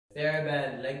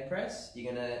Theraband leg press.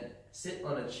 You're gonna sit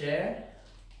on a chair,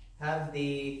 have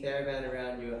the Theraband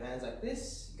around your hands like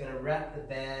this. You're gonna wrap the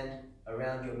band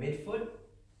around your midfoot,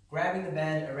 grabbing the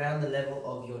band around the level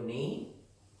of your knee,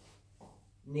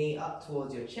 knee up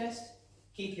towards your chest.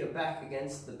 Keep your back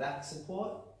against the back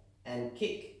support and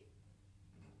kick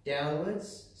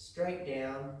downwards, straight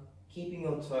down, keeping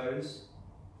your toes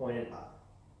pointed up.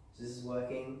 So this is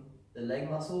working the leg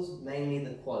muscles, mainly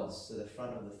the quads, so the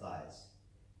front of the thighs.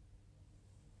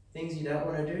 Things you don't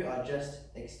want to do are just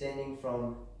extending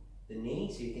from the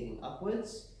knee, so you're kicking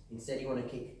upwards. Instead you want to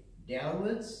kick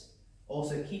downwards.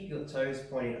 Also keep your toes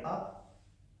pointed up,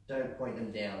 don't point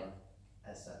them down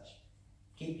as such.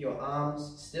 Keep your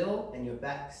arms still and your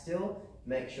back still.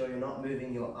 Make sure you're not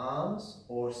moving your arms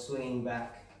or swinging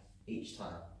back each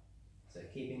time. So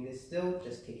keeping this still,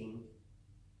 just kicking